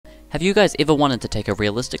Have you guys ever wanted to take a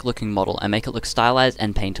realistic looking model and make it look stylized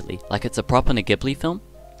and painterly, like it's a prop in a Ghibli film?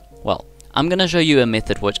 Well, I'm going to show you a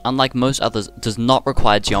method which, unlike most others, does not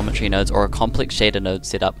require geometry nodes or a complex shader node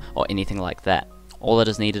setup or anything like that. All that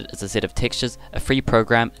is needed is a set of textures, a free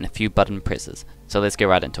program, and a few button presses. So let's get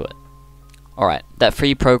right into it. Alright, that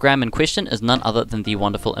free program in question is none other than the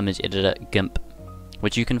wonderful image editor GIMP,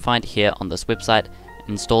 which you can find here on this website,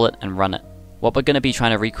 install it and run it. What we're going to be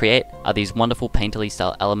trying to recreate are these wonderful painterly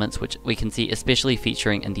style elements which we can see especially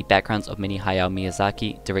featuring in the backgrounds of many Hayao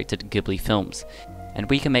Miyazaki directed Ghibli films, and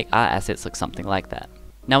we can make our assets look something like that.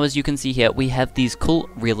 Now as you can see here, we have these cool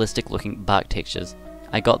realistic looking bark textures.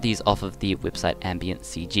 I got these off of the website Ambient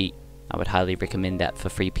CG. I would highly recommend that for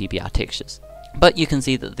free PBR textures. But you can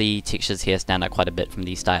see that the textures here stand out quite a bit from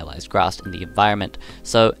the stylized grass in the environment,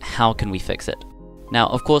 so how can we fix it? Now,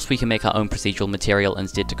 of course we can make our own procedural material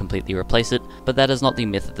instead to completely replace it, but that is not the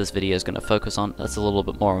method this video is going to focus on. That's a little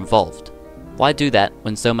bit more involved. Why do that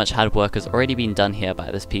when so much hard work has already been done here by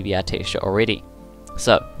this PBR texture already?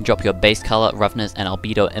 So, drop your base color, roughness, and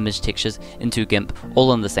albedo image textures into GIMP,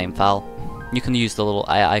 all in the same file. You can use the little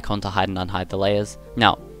eye icon to hide and unhide the layers.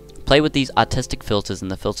 Now, play with these artistic filters in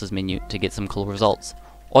the filters menu to get some cool results.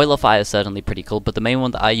 Oilify is certainly pretty cool, but the main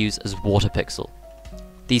one that I use is Waterpixel.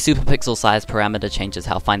 The superpixel size parameter changes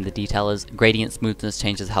how fine the detail is, gradient smoothness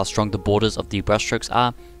changes how strong the borders of the brushstrokes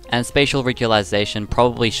are, and spatial regularization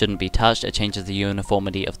probably shouldn't be touched. It changes the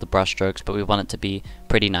uniformity of the brushstrokes, but we want it to be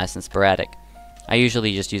pretty nice and sporadic. I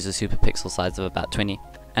usually just use a superpixel size of about 20,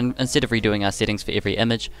 and instead of redoing our settings for every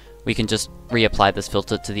image, we can just reapply this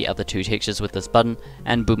filter to the other two textures with this button,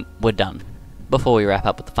 and boom, we're done. Before we wrap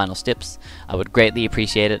up with the final steps, I would greatly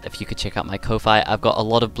appreciate it if you could check out my Ko-Fi. I've got a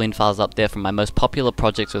lot of blend files up there from my most popular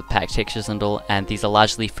projects with packed textures and all, and these are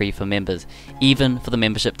largely free for members, even for the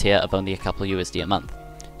membership tier of only a couple of USD a month.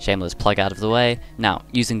 Shameless plug out of the way. Now,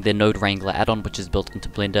 using the Node Wrangler add-on, which is built into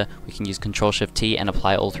Blender, we can use Ctrl-Shift-T and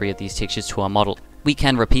apply all three of these textures to our model. We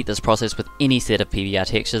can repeat this process with any set of PBR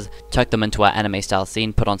textures, chuck them into our anime style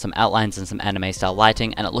scene, put on some outlines and some anime style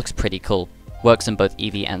lighting, and it looks pretty cool. Works in both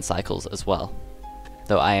Eevee and Cycles as well.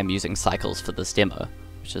 Though I am using Cycles for this demo,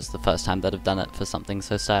 which is the first time that I've done it for something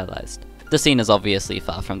so stylized. The scene is obviously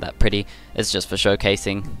far from that pretty, it's just for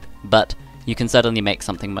showcasing, but you can certainly make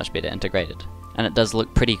something much better integrated. And it does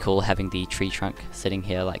look pretty cool having the tree trunk sitting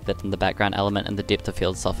here like that in the background element, and the depth of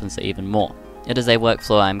field softens it even more. It is a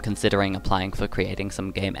workflow I'm considering applying for creating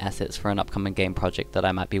some game assets for an upcoming game project that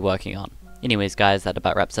I might be working on. Anyways guys, that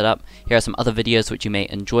about wraps it up. Here are some other videos which you may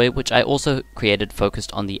enjoy, which I also created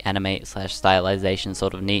focused on the anime/stylization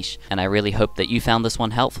sort of niche, and I really hope that you found this one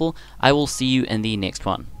helpful. I will see you in the next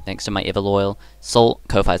one. Thanks to my ever loyal, Soul,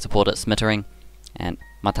 Ko-Fi supporter, Smittering, and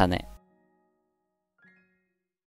matane.